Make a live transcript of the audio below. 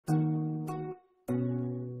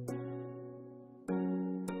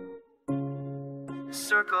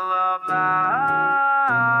Circle of life.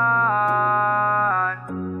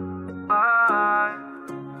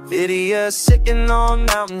 Nvidia sitting on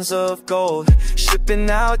mountains of gold, shipping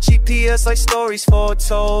out GPS like stories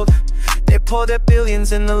foretold. They pour their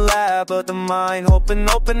billions in the lab of the mind, hoping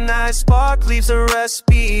OpenAI spark leaves the rest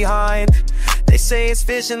behind. They say it's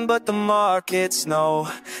vision, but the markets know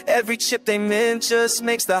every chip they mint just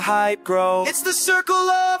makes the hype grow. It's the circle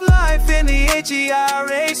of life in the AGI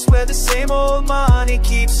race, where the same old money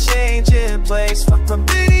keeps changing place. From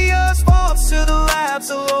Nvidia's vaults to the labs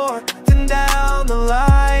of lore, then down the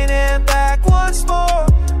line and back once more,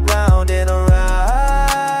 round and around,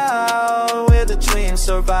 where the dream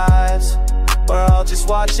survives. We're all just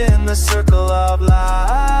watching the circle of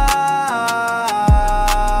life.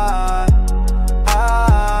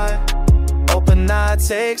 OpenAI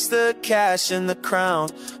takes the cash and the crown,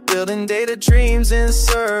 building data dreams in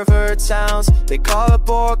server towns. They call up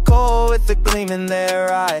Oracle with a gleam in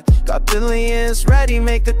their eye. Got billions ready,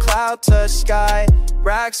 make the cloud touch sky.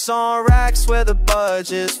 Racks on racks where the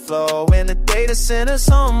budgets flow, and the data centers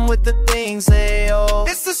hum with the things they owe.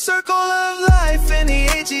 It's the circle of life in the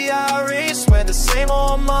AGI race, where the same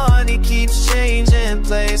old money keeps changing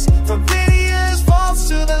place. From Nvidia's vaults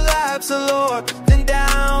to the labs of lore, then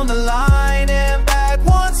down the line and back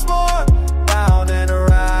once more, round and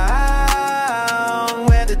around,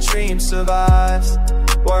 where the dream survives.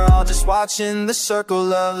 We're all just watching the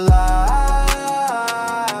circle of life.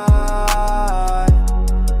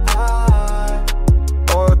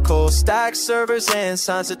 Oracle stacks servers and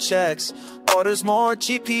signs of checks, orders more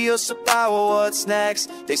GPUs to power what's next.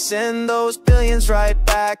 They send those billions right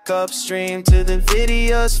back upstream to the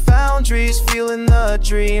Nvidia's foundries, feeling the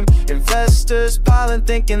dream. Investors piling,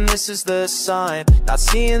 thinking this is the sign, not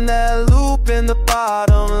seeing that loop in the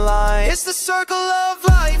bottom line. It's the circle of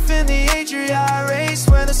life in the AGI race,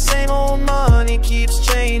 where the same old money keeps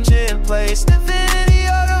changing place.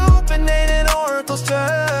 Nvidia to OpenAI and Oracle's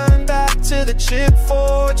turn back to the chip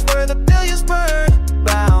forge, where the billions burn,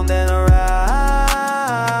 round and around,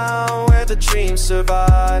 where the dream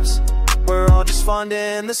survives. We're all just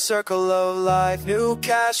funding the circle of life. New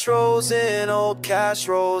cash rolls in, old cash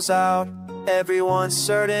rolls out. Everyone's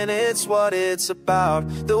certain it's what it's about.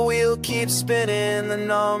 The wheel keeps spinning, the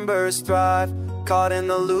numbers thrive, caught in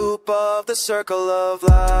the loop of the circle of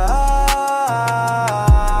life.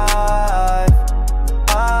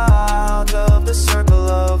 Out of the circle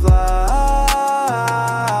of life.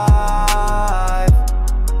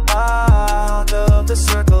 Out of the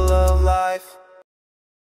circle